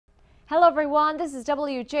Hello everyone, this is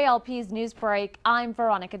WJLP's News Break. I'm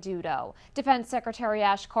Veronica Dudo. Defense Secretary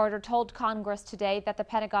Ash Carter told Congress today that the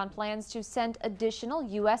Pentagon plans to send additional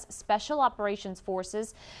U.S. Special Operations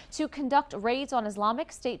Forces to conduct raids on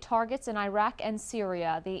Islamic State targets in Iraq and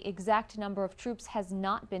Syria. The exact number of troops has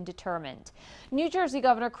not been determined. New Jersey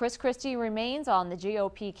Governor Christie remains on the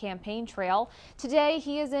GOP campaign trail. Today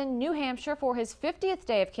he is in New Hampshire for his 50th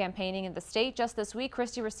day of campaigning in the state. Just this week,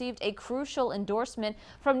 Christie received a crucial endorsement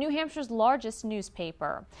from New Hampshire's largest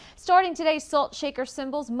newspaper. Starting today, salt shaker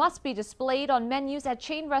symbols must be displayed on menus at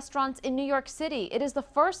chain restaurants in New York City. It is the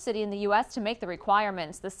first city in the U.S. to make the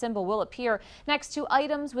requirements. The symbol will appear next to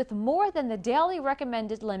items with more than the daily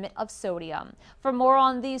recommended limit of sodium. For more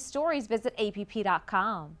on these stories, visit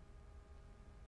app.com.